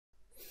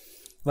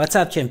What's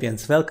up,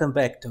 champions? Welcome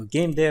back to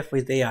Game Dev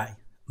with AI.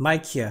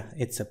 Mike here.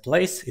 It's a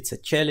place, it's a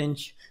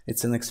challenge,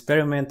 it's an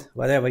experiment,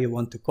 whatever you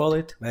want to call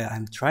it, where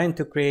I'm trying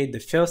to create the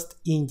first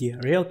indie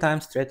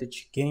real-time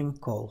strategy game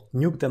called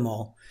Nuke Them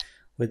All,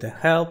 with the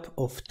help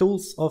of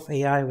tools of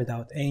AI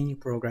without any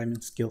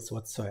programming skills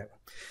whatsoever.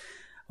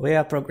 We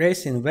are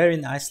progressing very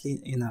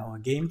nicely in our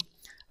game.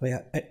 We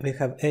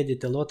have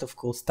added a lot of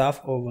cool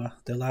stuff over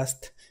the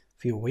last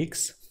few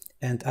weeks,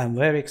 and I'm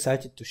very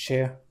excited to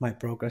share my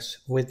progress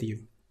with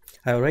you.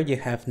 I already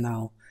have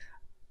now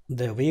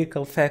the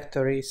vehicle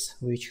factories,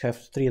 which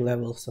have 3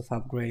 levels of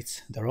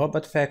upgrades, the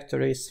robot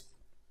factories,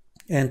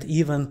 and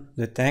even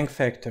the tank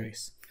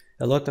factories.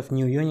 A lot of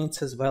new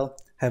units as well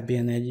have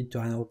been added to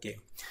our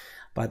game.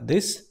 But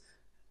this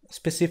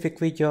specific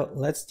video,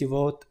 let's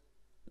devote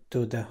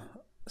to the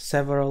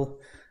several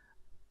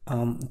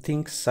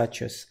things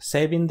such as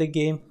saving the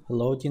game,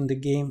 loading the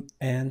game,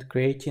 and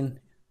creating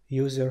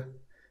user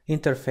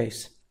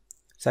interface,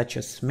 such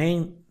as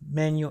main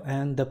menu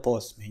and the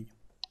pause menu.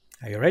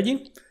 Are you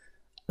ready?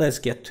 Let's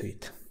get to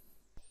it.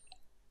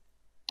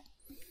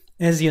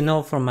 As you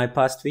know from my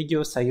past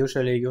videos, I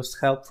usually use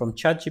help from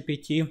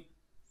ChatGPT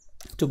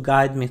to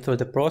guide me through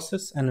the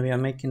process, and we are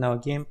making our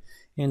game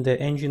in the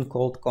engine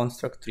called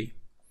Construct 3.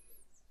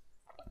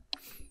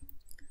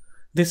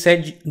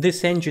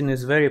 This engine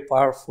is very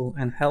powerful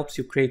and helps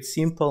you create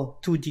simple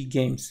 2D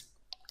games,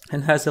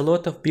 and has a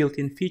lot of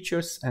built-in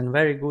features and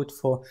very good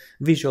for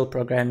visual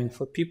programming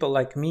for people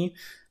like me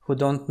who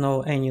don't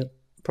know any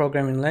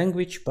programming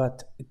language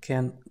but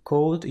can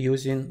code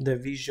using the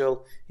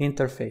visual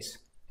interface.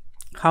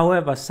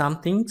 However,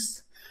 some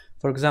things,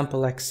 for example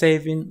like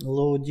saving,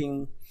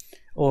 loading,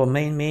 or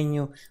main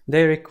menu,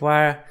 they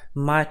require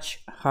much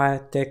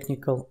higher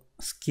technical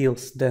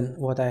skills than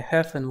what I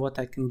have and what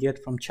I can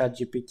get from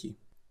ChatGPT.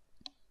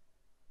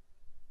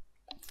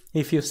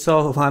 If you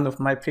saw one of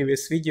my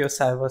previous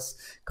videos, I was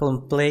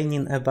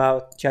complaining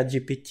about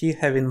ChatGPT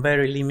having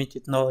very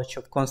limited knowledge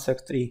of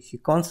Construct 3. He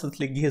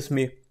constantly gives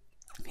me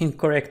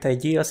incorrect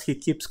ideas. He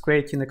keeps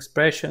creating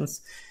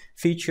expressions,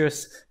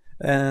 features,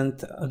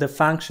 and the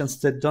functions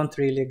that don't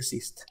really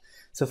exist.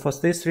 So for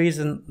this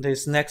reason, it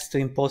is next to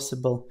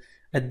impossible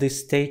at this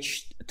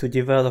stage to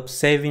develop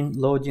saving,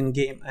 loading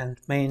game, and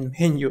main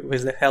menu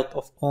with the help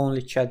of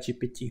only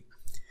ChatGPT.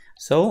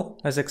 So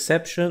as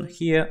exception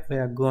here, we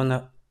are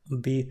gonna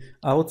be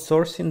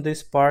outsourcing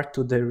this part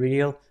to the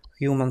real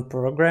human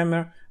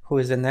programmer who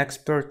is an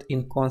expert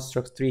in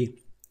Construct 3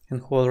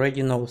 and who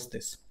already knows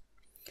this.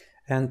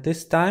 And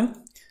this time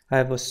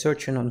I was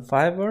searching on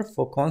Fiverr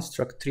for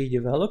Construct 3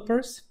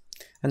 developers,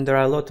 and there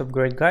are a lot of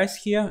great guys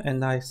here,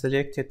 and I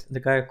selected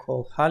the guy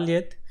called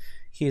Khaled.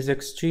 He is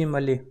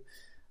extremely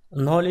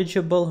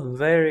knowledgeable,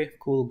 very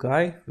cool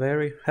guy,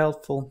 very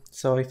helpful.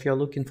 So if you're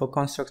looking for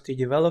Construct 3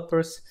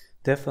 developers,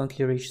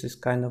 definitely reach this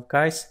kind of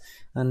guys,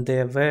 and they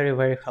are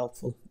very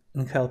helpful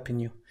in helping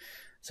you.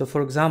 So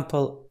for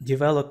example,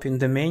 developing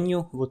the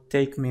menu would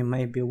take me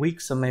maybe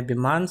weeks or maybe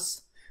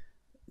months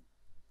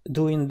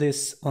doing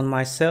this on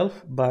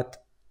myself,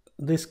 but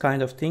this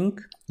kind of thing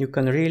you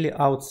can really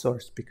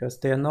outsource because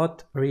they are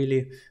not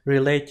really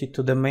related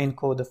to the main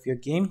code of your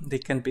game. They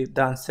can be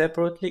done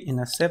separately in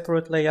a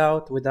separate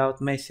layout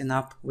without messing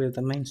up with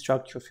the main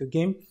structure of your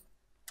game.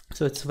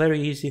 So it's very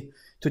easy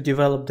to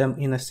develop them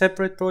in a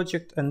separate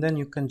project, and then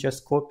you can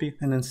just copy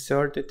and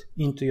insert it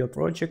into your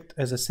project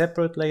as a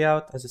separate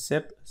layout, as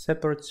a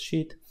separate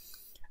sheet,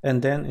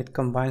 and then it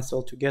combines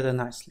all together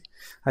nicely.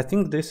 I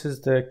think this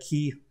is the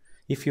key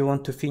if you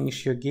want to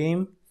finish your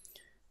game,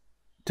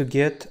 to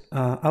get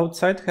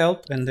outside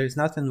help, and there's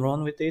nothing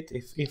wrong with it.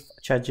 If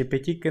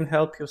ChatGPT can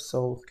help you,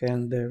 so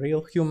can the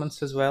real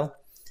humans as well.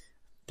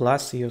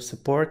 Plus you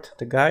support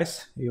the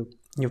guys,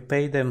 you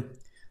pay them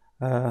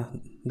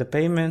the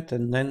payment,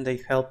 and then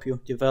they help you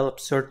develop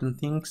certain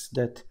things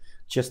that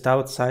just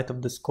outside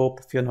of the scope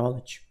of your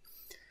knowledge.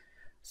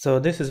 So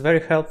this is very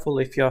helpful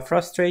if you are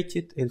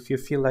frustrated, if you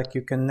feel like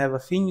you can never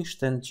finish,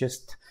 then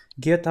just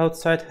get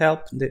outside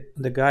help.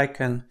 The guy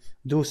can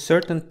do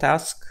certain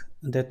tasks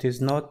that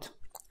is not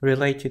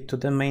related to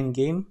the main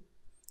game,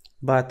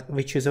 but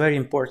which is very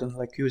important,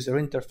 like user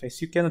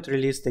interface. You cannot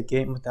release the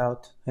game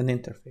without an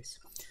interface.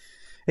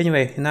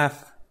 Anyway,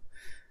 enough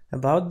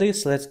about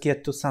this. Let's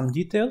get to some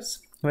details.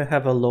 We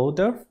have a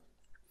loader.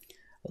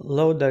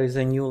 Loader is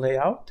a new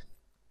layout,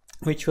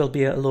 which will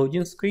be a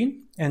loading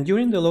screen. And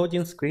during the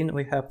loading screen,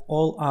 we have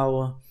all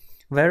our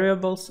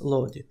variables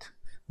loaded.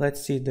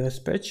 Let's see the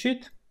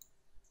spreadsheet.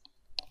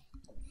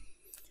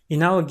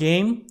 In our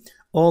game,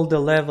 all the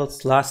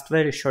levels last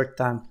very short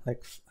time,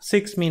 like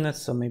 6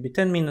 minutes or maybe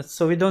 10 minutes,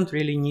 so we don't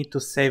really need to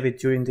save it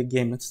during the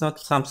game. It's not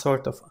some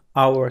sort of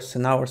hours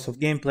and hours of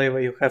gameplay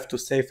where you have to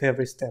save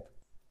every step.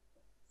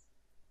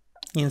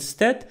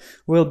 Instead,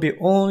 we'll be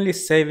only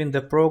saving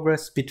the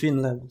progress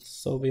between levels.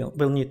 So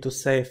we'll need to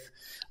save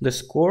the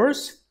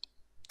scores,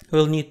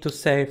 we'll need to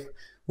save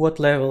what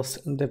levels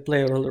the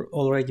player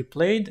already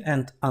played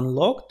and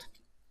unlocked,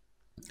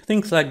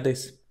 things like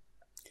this.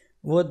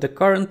 What the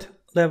current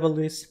level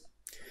is,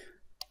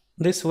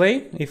 This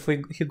way, if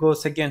he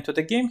goes again to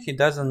the game, he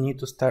doesn't need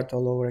to start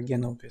all over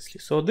again, obviously.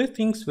 So the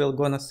things we're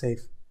gonna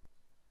save.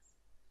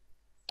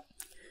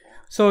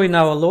 So in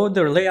our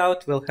loader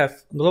layout, we'll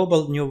have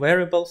global new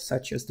variables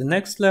such as the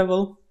next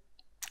level,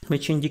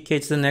 which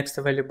indicates the next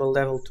available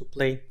level to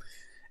play.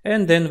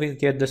 And then we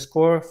get the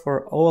score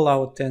for all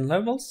our 10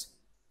 levels,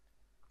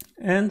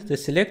 and the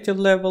selected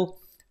level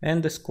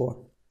and the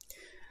score.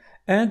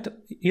 And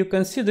you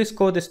can see this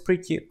code is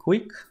pretty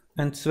quick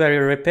and it's very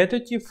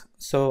repetitive,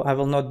 so I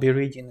will not be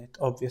reading it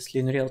obviously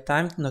in real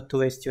time, not to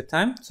waste your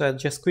time. So I'll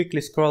just quickly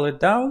scroll it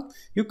down.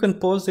 You can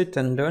pause it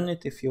and learn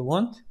it if you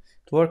want.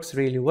 It works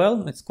really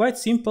well. It's quite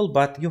simple,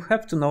 but you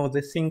have to know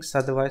the things,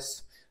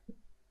 otherwise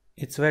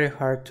it's very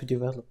hard to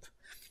develop.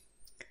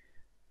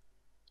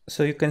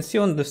 So you can see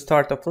on the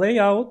startup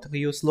layout, we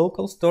use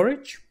local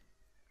storage,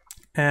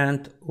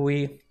 and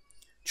we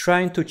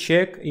trying to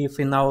check if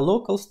in our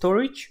local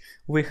storage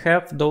we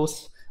have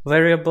those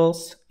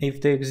variables,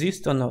 if they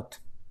exist or not.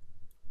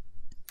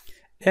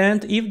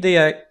 And if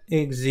they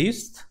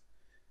exist,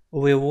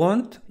 we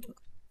want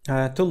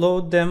to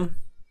load them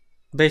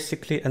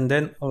basically, and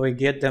then we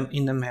get them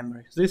in the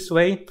memory. This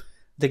way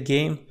the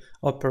game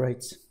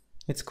operates.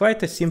 It's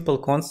quite a simple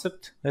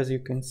concept, as you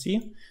can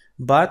see,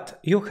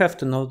 but you have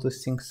to know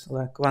these things.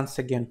 Like, once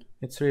again,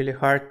 it's really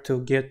hard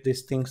to get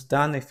these things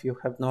done if you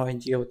have no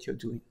idea what you're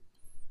doing.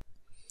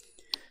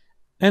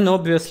 And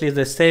obviously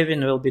the saving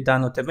will be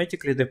done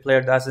automatically. The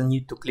player doesn't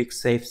need to click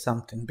save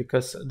something,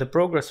 because the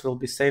progress will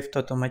be saved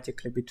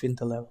automatically between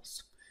the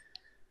levels.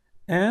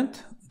 And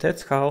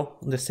that's how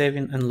the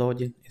saving and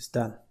loading is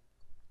done.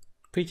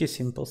 Pretty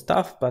simple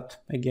stuff,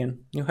 but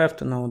again, you have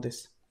to know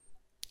this.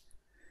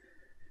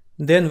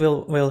 Then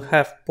we'll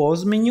have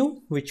pause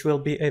menu, which will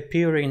be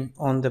appearing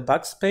on the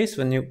backspace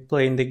when you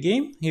play in the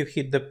game. You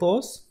hit the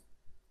pause.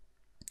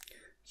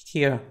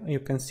 Here you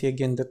can see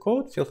again the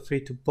code. Feel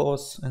free to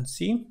pause and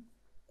see.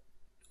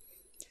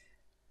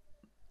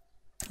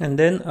 And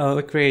then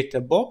we create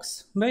a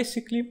box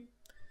basically,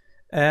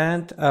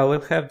 and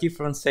we'll have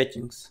different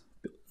settings.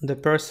 The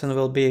person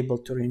will be able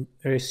to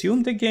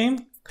resume the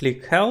game,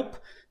 click help,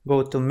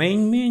 go to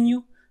main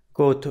menu,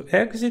 go to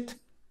exit,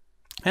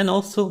 and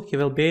also he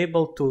will be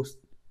able to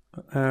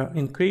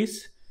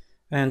increase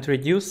and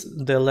reduce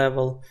the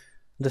level,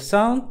 the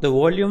sound, the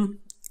volume,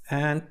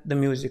 and the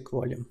music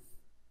volume.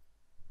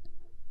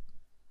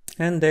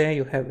 And there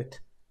you have it.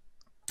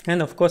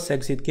 And of course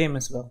exit game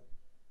as well.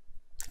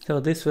 So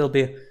this will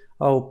be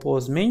our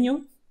pause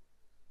menu.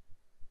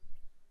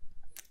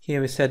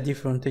 Here we set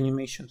different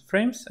animation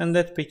frames, and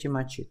that's pretty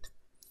much it.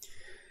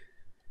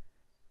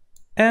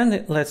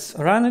 And let's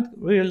run it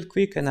real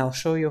quick and I'll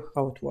show you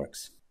how it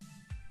works.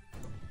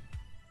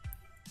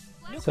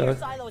 So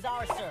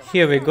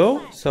here we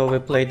go. So we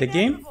play the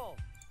game.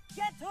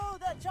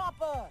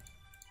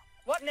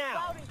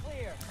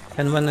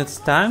 And when it's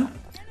time,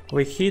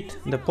 we hit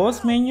the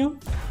pause menu.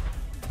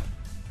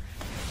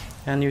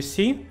 And you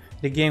see,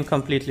 the game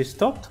completely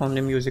stopped,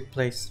 only music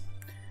plays.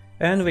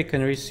 And we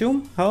can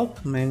resume,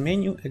 help, main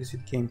menu,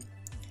 exit game.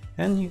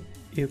 And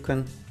you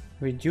can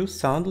reduce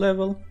sound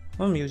level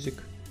or music.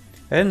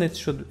 And it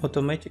should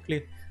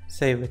automatically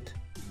save it.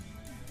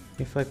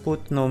 If I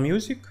put no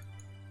music,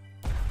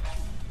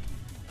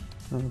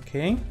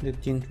 okay,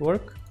 that didn't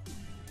work.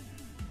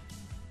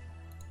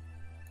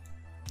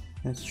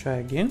 Let's try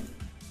again.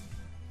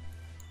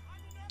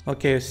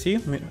 Okay, you see,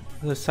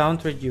 the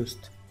sound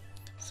reduced.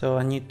 So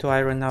I need to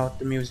iron out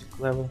the music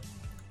level.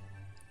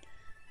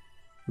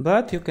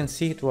 But you can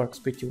see it works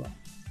pretty well.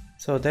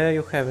 So there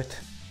you have it.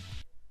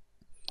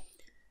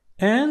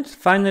 And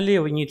finally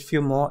we need a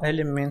few more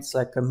elements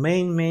like a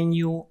main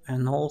menu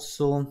and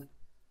also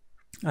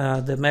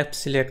the map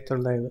selector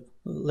level.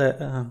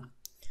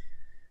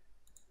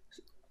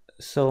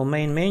 So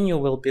main menu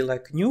will be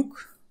like Nuke,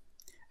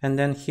 and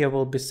then here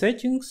will be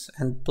settings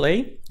and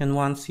play, and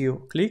once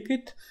you click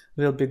it,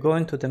 we'll be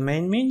going to the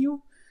main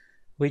menu,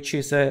 which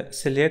is a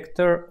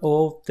selector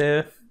of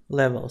the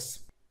levels.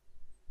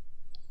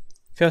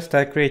 First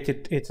I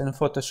created it in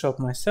Photoshop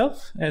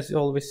myself, as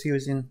always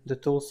using the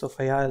tools of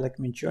AI like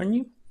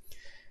Midjourney.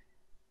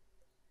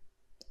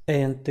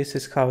 And this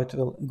is how it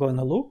will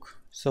gonna look.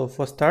 So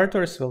for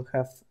starters we'll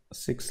have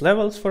 6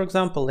 levels, for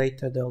example.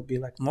 Later there'll be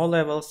like more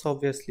levels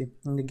obviously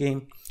in the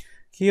game.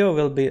 Here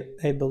we'll be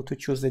able to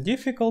choose the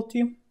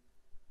difficulty.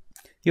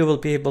 You will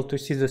be able to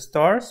see the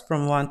stars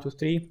from 1 to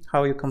 3,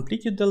 how you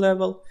completed the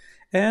level.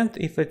 And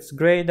if it's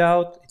grayed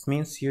out, it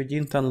means you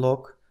didn't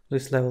unlock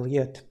this level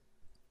yet.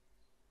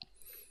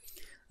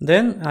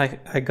 Then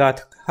I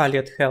got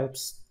Haliet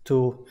helps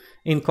to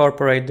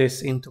incorporate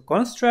this into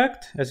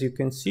construct. As you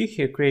can see,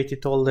 he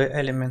created all the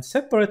elements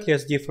separately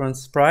as different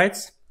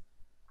sprites.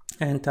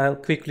 And I'll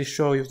quickly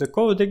show you the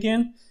code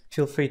again.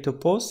 Feel free to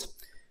pause.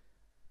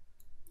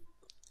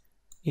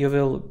 You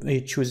will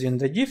be choosing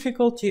the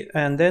difficulty,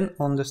 and then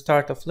on the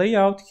start of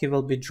layout, he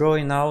will be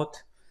drawing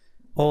out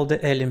all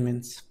the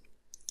elements.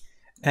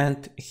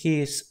 And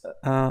he is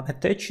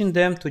attaching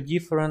them to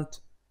different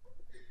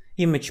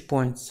image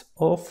points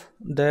of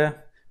the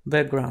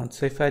background.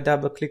 So if I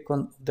double click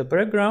on the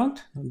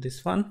background,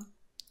 this one,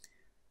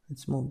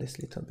 Let's move this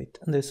little bit.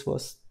 And this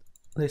was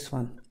this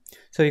one.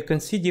 So you can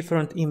see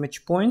different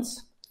image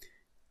points.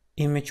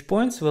 Image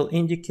points will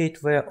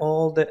indicate where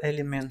all the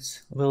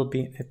elements will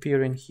be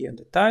appearing here.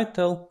 The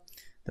title,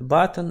 the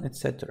button,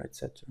 etc.,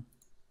 etc.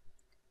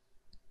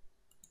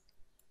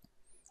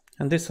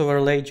 And this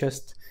overlay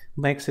just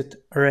makes it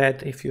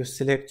red if you're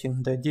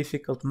selecting the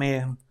difficult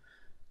mayhem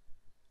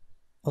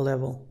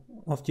level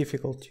of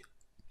difficulty.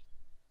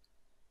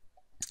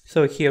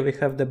 So here we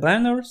have the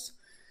banners,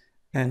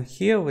 and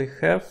here we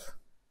have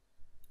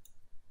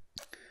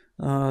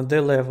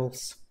the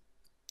levels.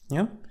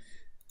 Yeah,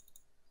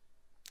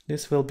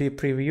 this will be a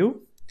preview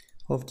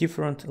of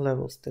different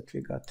levels that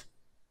we got.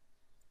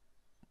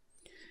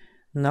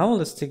 Now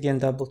let's again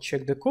double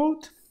check the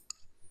code.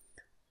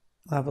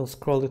 I will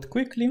scroll it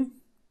quickly.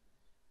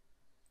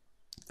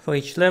 For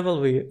each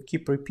level we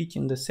keep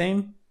repeating the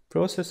same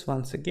process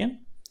once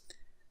again.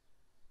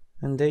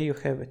 And there you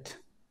have it.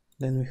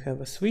 Then we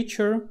have a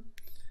switcher,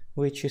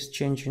 which is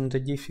changing the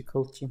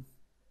difficulty.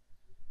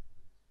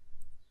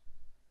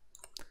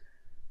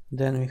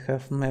 Then we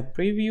have map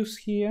previews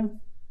here.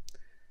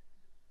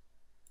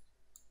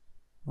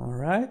 All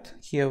right,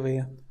 here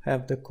we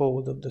have the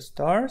code of the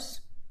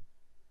stars.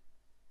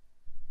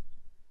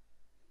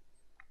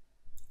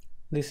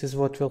 This is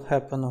what will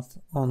happen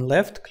on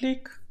left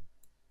click.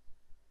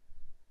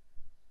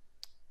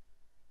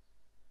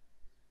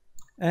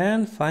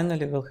 And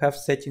finally we'll have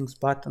settings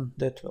button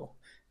that will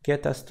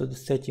get us to the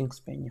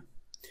settings menu.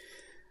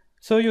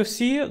 So you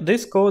see,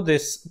 this code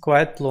is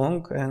quite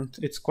long and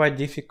it's quite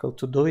difficult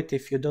to do it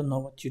if you don't know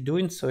what you're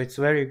doing. So it's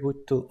very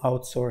good to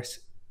outsource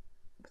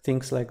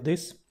things like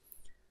this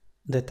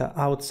that are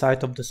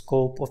outside of the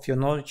scope of your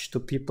knowledge to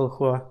people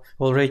who are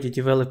already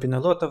developing a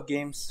lot of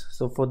games.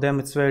 So for them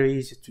it's very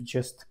easy to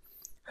just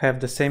have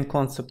the same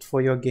concept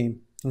for your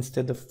game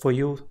instead of for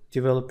you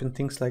developing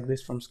things like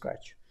this from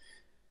scratch.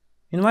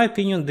 In my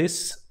opinion,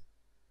 these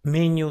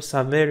menus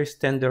are very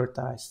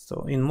standardized.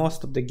 So in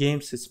most of the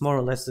games, it's more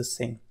or less the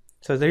same.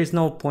 So there is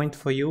no point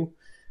for you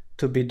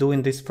to be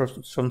doing this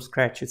from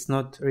scratch. It's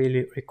not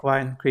really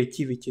requiring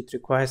creativity. It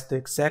requires the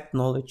exact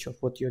knowledge of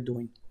what you're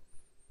doing.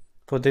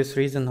 For this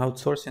reason,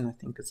 outsourcing, I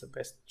think, is the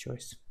best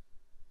choice.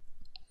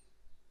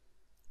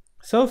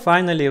 So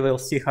finally, we'll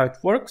see how it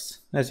works.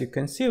 As you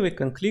can see, we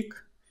can click,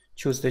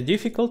 choose the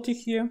difficulty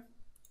here.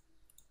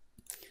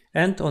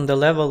 And on the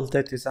level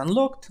that is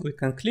unlocked, we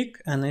can click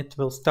and it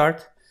will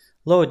start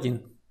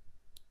loading.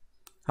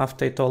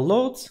 After it all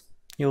loads,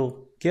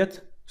 you'll get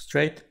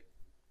straight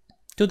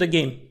to the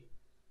game.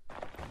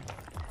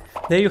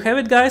 There you have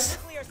it, guys.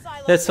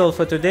 That's all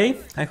for today.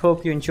 I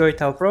hope you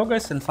enjoyed our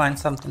progress and find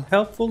something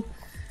helpful.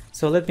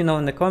 So let me know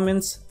in the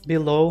comments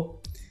below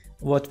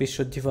what we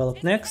should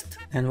develop next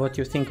and what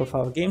you think of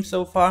our game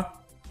so far.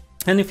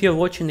 And if you're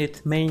watching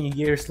it many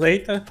years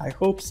later, I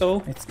hope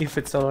so, if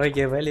it's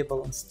already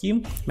available on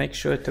Steam, make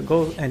sure to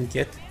go and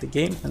get the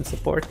game and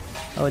support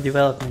our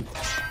development.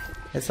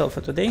 That's all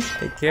for today,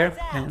 take care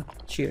and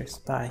cheers,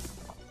 bye.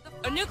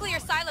 A nuclear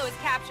silo is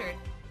captured.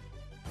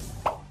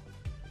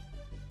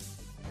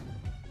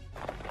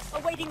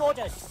 Awaiting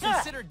orders, sir!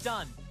 Consider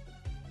done.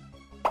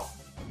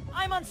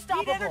 I'm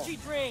unstoppable! Need energy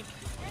drink!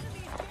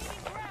 Enemies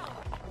gaining ground!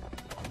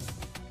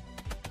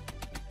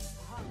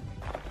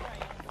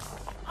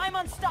 I'm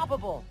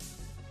unstoppable!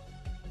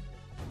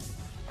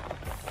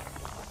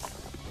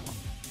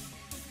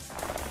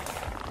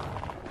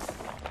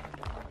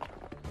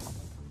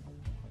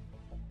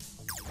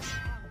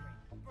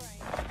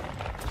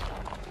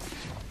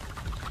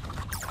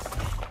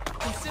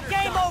 Consider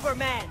Game done. over,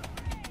 man!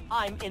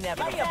 I'm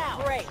inevitable. Give me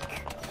a break!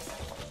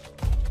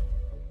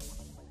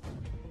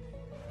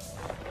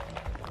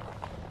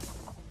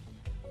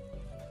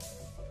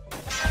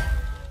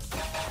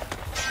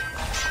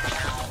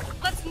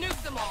 Let's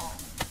nuke them all.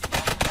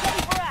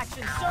 Ready for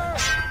action, sir!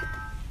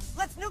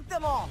 Let's nuke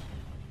them all!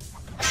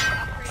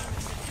 Upgrade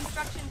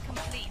construction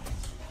complete.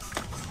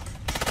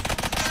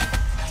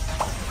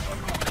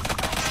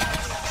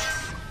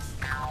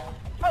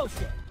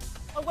 Post it!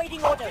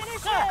 Awaiting orders,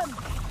 Finish sir! him!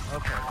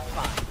 Okay,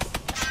 fine.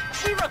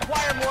 We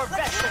require more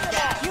vets than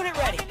that! Unit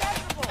ready!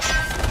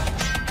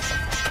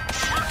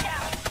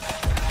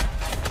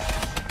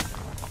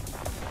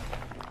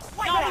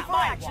 Ready for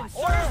action, sir!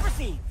 Orders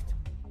received!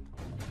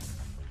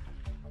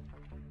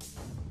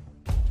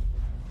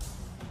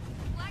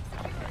 Flag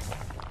secured.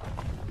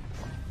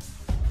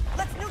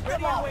 Let's nuke them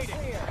Ready all! and waiting.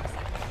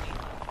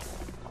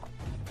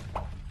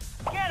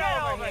 Get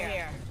over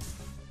here!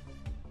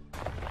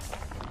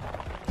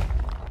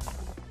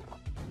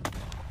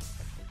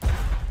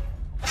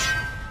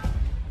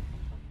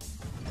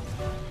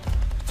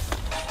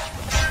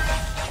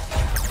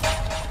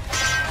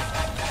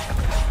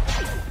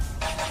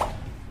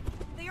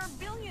 They are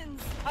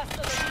billions.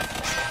 Hasta la vista.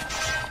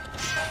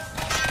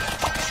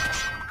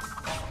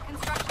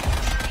 Construction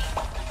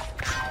complete.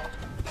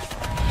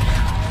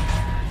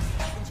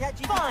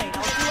 Fine,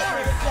 I'll do it for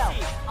yourself.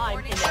 I'm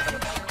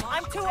inevitable.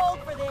 I'm too old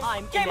for this.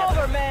 I'm Game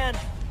over, man.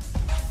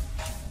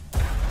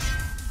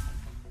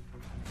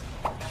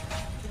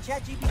 Can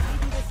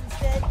ChatGPT do this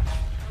instead?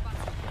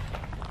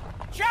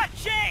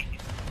 Cha-ching!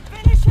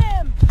 Finish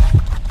him!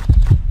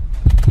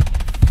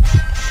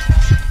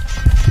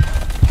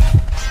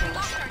 We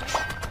lost our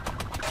nuke.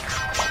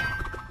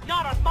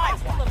 Not on my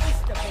watch. La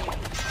vista, baby.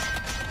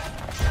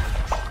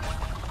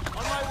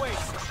 On my way,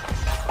 sir.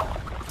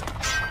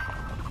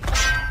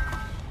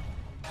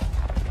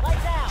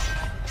 Lights out.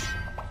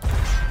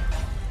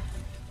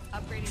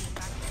 Upgrading the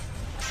factory.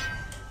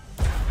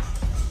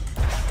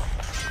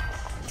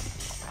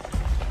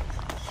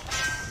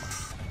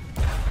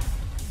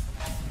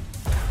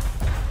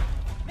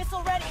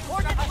 Missile ready.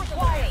 Coordinates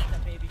required.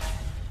 Baby.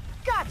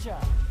 Gotcha.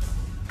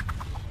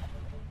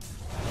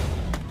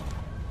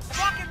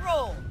 Rock and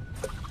roll.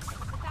 The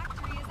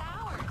factory is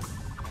ours.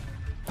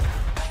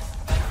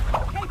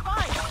 Okay,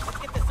 fine. Let's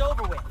get this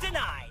over with.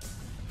 Denied.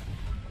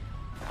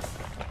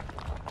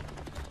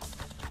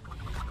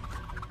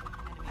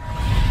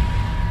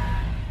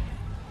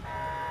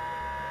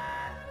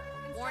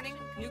 Warning,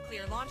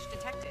 nuclear launch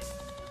detected.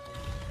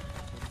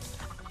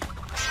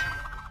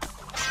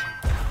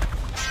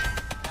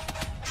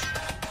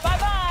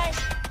 Bye-bye.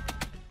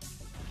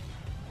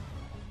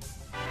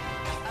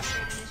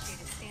 Upgrade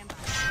initiated. Stand by.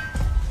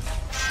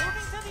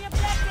 Moving to the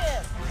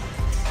objective.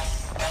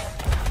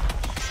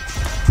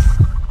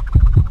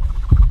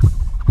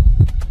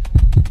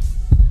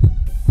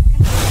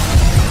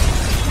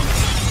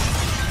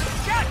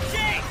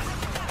 Cha-ching!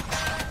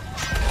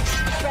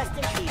 Rest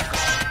in peace.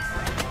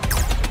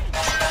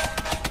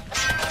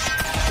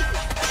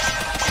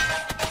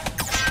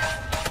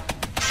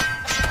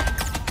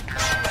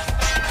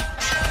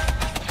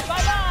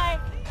 Bye-bye.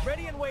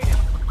 Ready and waiting.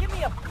 Give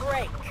me a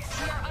break.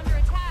 We are under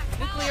attack.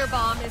 Nuclear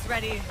bomb is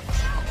ready.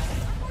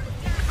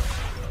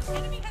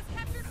 Enemy has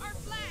captured our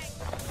flag.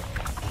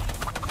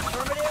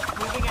 Affirmative,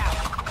 moving out.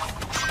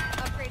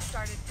 Upgrade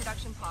started.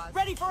 Production pause.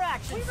 Ready for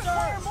action, we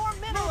require more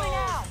minerals. Moving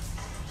out.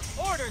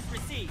 Orders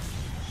received.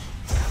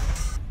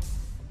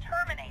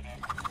 Terminated.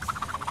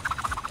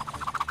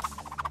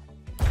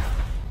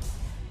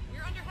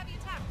 We're under heavy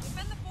attack.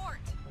 Defend the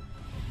fort.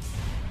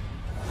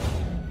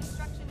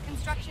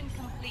 Construction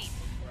complete.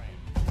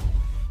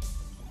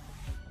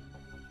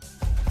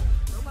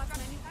 Robots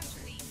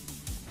manufactured.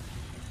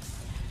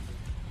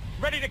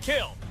 Ready to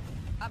kill.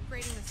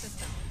 Upgrading the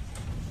system.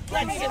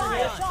 Let's get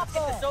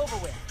this over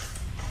with.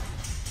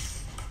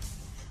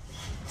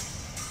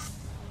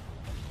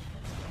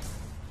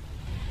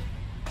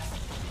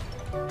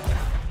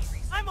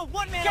 I'm a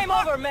one-man. Game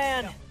over,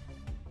 man.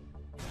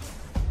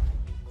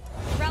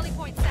 Rally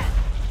point set.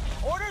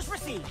 Orders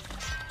received.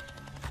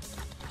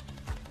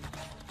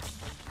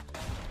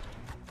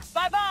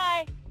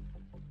 Bye-bye.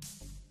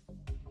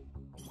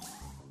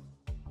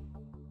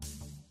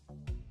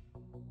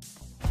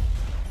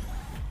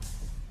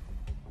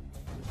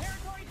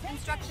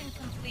 Construction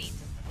complete.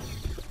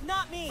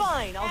 Not me.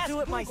 Fine, I'll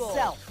do it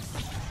myself.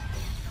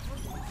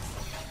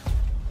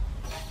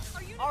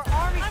 Our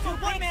army's too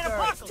big, one-man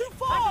apocalypse. Too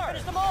far. Time to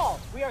finish them all.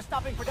 We are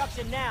stopping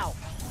production now.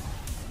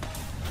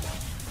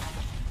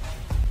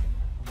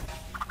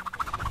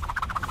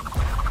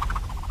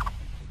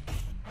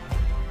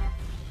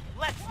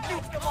 Let's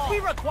nuke them all. We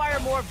require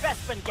more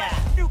Vespin gas.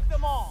 Nuke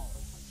them all.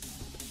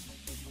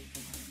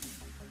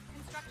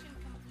 Construction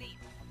complete.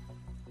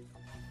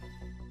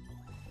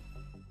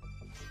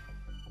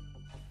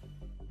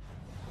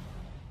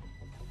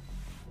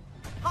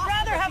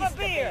 Rather have a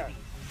beer.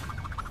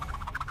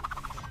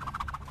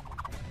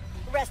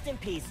 Rest in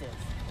pieces.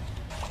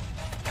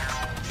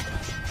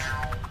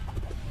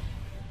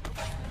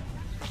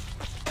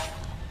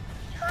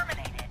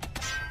 Terminated.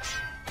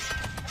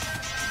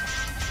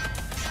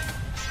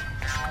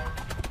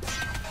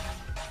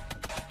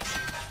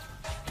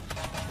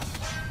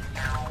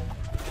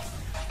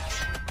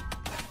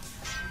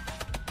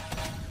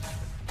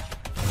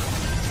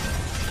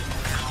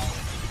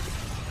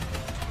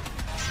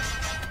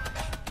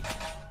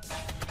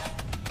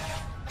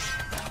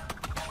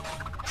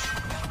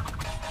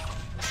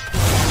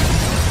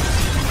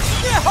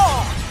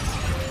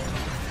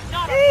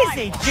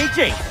 Easy, GG.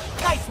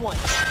 Nice one.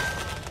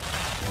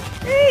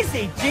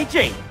 Easy,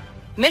 GG.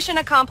 Mission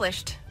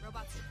accomplished.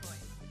 Robots deployed.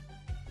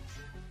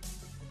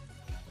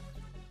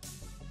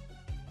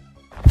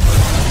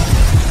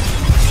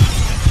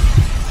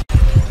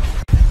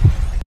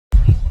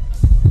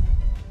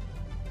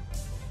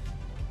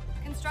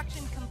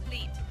 Construction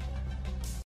complete.